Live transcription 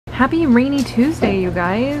Happy rainy Tuesday, you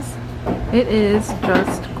guys. It is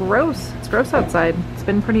just gross. It's gross outside. It's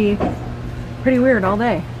been pretty weird all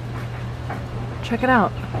day. Check it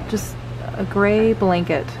out. Just a gray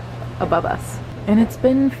blanket above us. And it's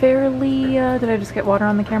been fairly, did I just get water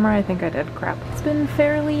on the camera? I think I did, crap. It's been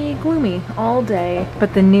fairly gloomy all day.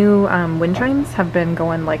 But the new wind chimes have been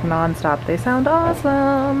going like non-stop. They sound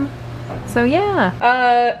awesome. So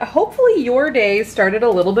yeah, hopefully your day started a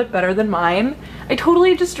little bit better than mine. I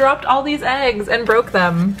totally just dropped all these eggs and broke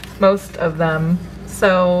them, most of them.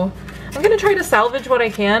 So I'm gonna try to salvage what I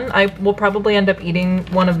can. I will probably end up eating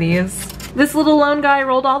one of these. This little lone guy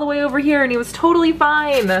rolled all the way over here and he was totally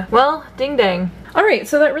fine. Well, ding dang. All right,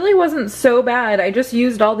 so that really wasn't so bad. I just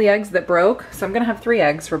used all the eggs that broke. So I'm gonna have 3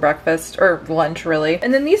 eggs for breakfast, or lunch really.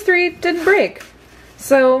 And then these 3 didn't break.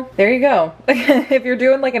 So there you go. If you're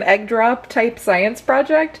doing like an egg drop type science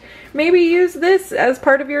project, maybe use this as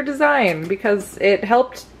part of your design because it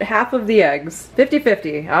helped half of the eggs.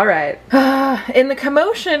 50-50, all right. In the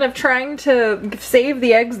commotion of trying to save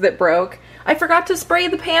the eggs that broke, I forgot to spray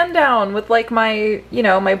the pan down with like my, you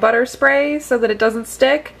know, my butter spray so that it doesn't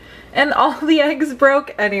stick, and all the eggs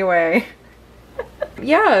broke anyway.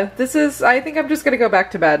 Yeah, this is, I think I'm just gonna go back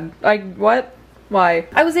to bed. What? Why?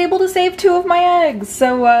 I was able to save 2 of my eggs,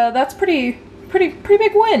 so that's pretty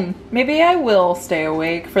big win. Maybe I will stay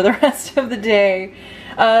awake for the rest of the day.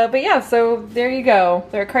 But yeah, so there you go.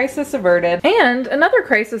 Their crisis averted. And another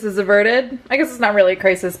crisis is averted. I guess it's not really a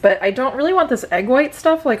crisis, but I don't really want this egg white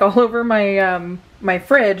stuff like all over my my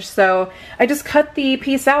fridge, so I just cut the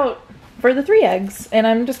piece out for the 3 eggs, and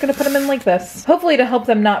I'm just gonna put them in like this. Hopefully to help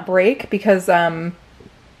them not break, because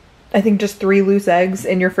I think just 3 loose eggs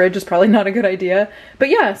in your fridge is probably not a good idea. But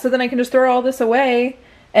yeah, so then I can just throw all this away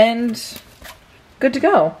and good to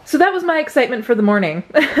go. So that was my excitement for the morning.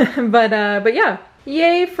 but yeah,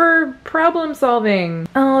 yay for problem solving.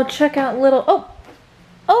 Oh, check out little,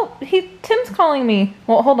 oh, Tim's calling me.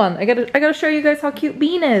 Well, hold on, I gotta show you guys how cute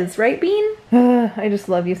Bean is, right Bean? I just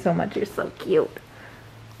love you so much, you're so cute.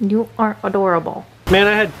 You are adorable. Man,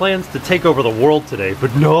 I had plans to take over the world today,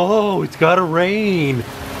 but no, it's gotta rain.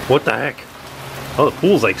 What the heck? Oh, the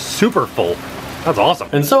pool's like super full. That's awesome.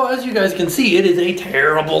 And so as you guys can see, it is a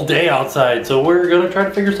terrible day outside. So we're gonna try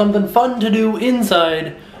to figure something fun to do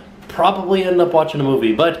inside. Probably end up watching a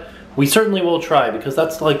movie, but we certainly will try because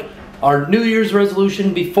that's like our New Year's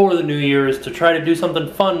resolution before the New Year is to try to do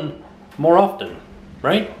something fun more often,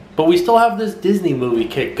 right? But we still have this Disney movie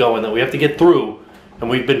kick going that we have to get through. And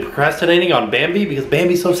we've been procrastinating on Bambi because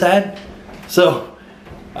Bambi's so sad. So,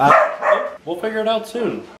 we'll figure it out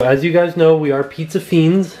soon. As you guys know, we are pizza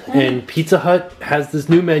fiends, and Pizza Hut has this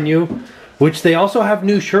new menu, which they also have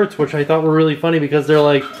new shirts, which I thought were really funny because they're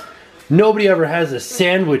like, nobody ever has a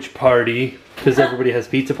sandwich party, because everybody has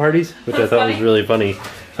pizza parties, which I thought was really funny.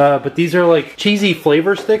 But these are like cheesy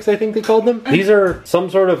flavor sticks, I think they called them. These are some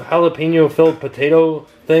sort of jalapeno filled potato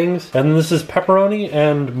things, and this is pepperoni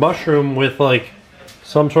and mushroom with like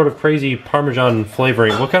some sort of crazy Parmesan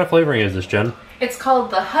flavoring. What kind of flavoring is this, Jen? It's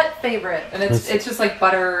called the Hut Favorite, and it's just like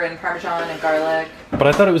butter and Parmesan and garlic. But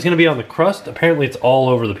I thought it was going to be on the crust. Apparently it's all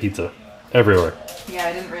over the pizza. Everywhere. Yeah,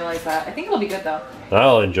 I didn't realize that. I think it'll be good though.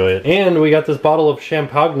 I'll enjoy it. And we got this bottle of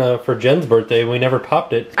champagne for Jen's birthday. We never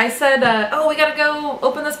popped it. I said, oh, we gotta go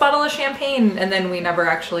open this bottle of champagne. And then we never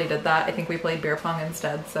actually did that. I think we played beer pong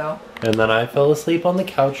instead, so. And then I fell asleep on the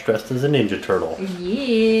couch dressed as a Ninja Turtle.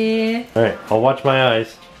 Yeah. All right, I'll watch my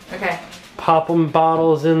eyes. Okay. Popping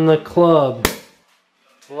bottles in the club.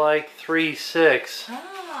 Like 3-6.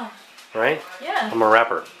 Ah. Right? Yeah. I'm a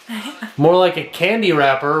rapper. More like a candy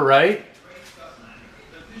rapper, right?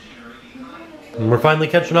 And we're finally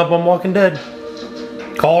catching up on Walking Dead.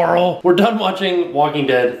 Carl! We're done watching Walking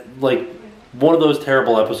Dead, like one of those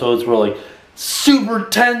terrible episodes where like super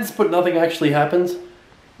tense but nothing actually happens.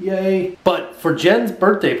 Yay. But for Jen's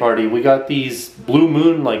birthday party, we got these Blue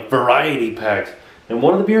Moon like variety packs. And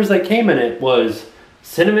one of the beers that came in it was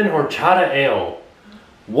cinnamon horchata ale.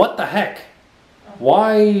 What the heck?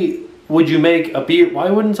 Why would you make a beer? Why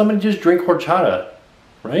wouldn't somebody just drink horchata?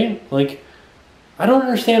 Right? Like, I don't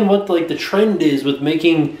understand what like the trend is with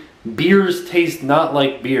making beers taste not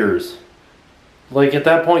like beers. Like at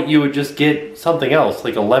that point you would just get something else,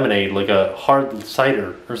 like a lemonade, like a hard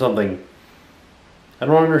cider or something. I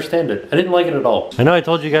don't understand it. I didn't like it at all. I know I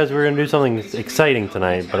told you guys we were going to do something exciting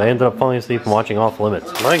tonight, but I ended up falling asleep and watching Off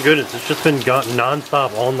Limits. My goodness, it's just been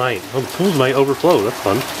non-stop all night. Oh, the pools might overflow. That's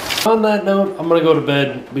fun. On that note, I'm going to go to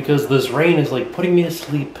bed because this rain is like putting me to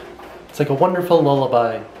sleep. It's like a wonderful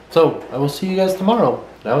lullaby. So, I will see you guys tomorrow.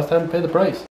 Now it's time to pay the price.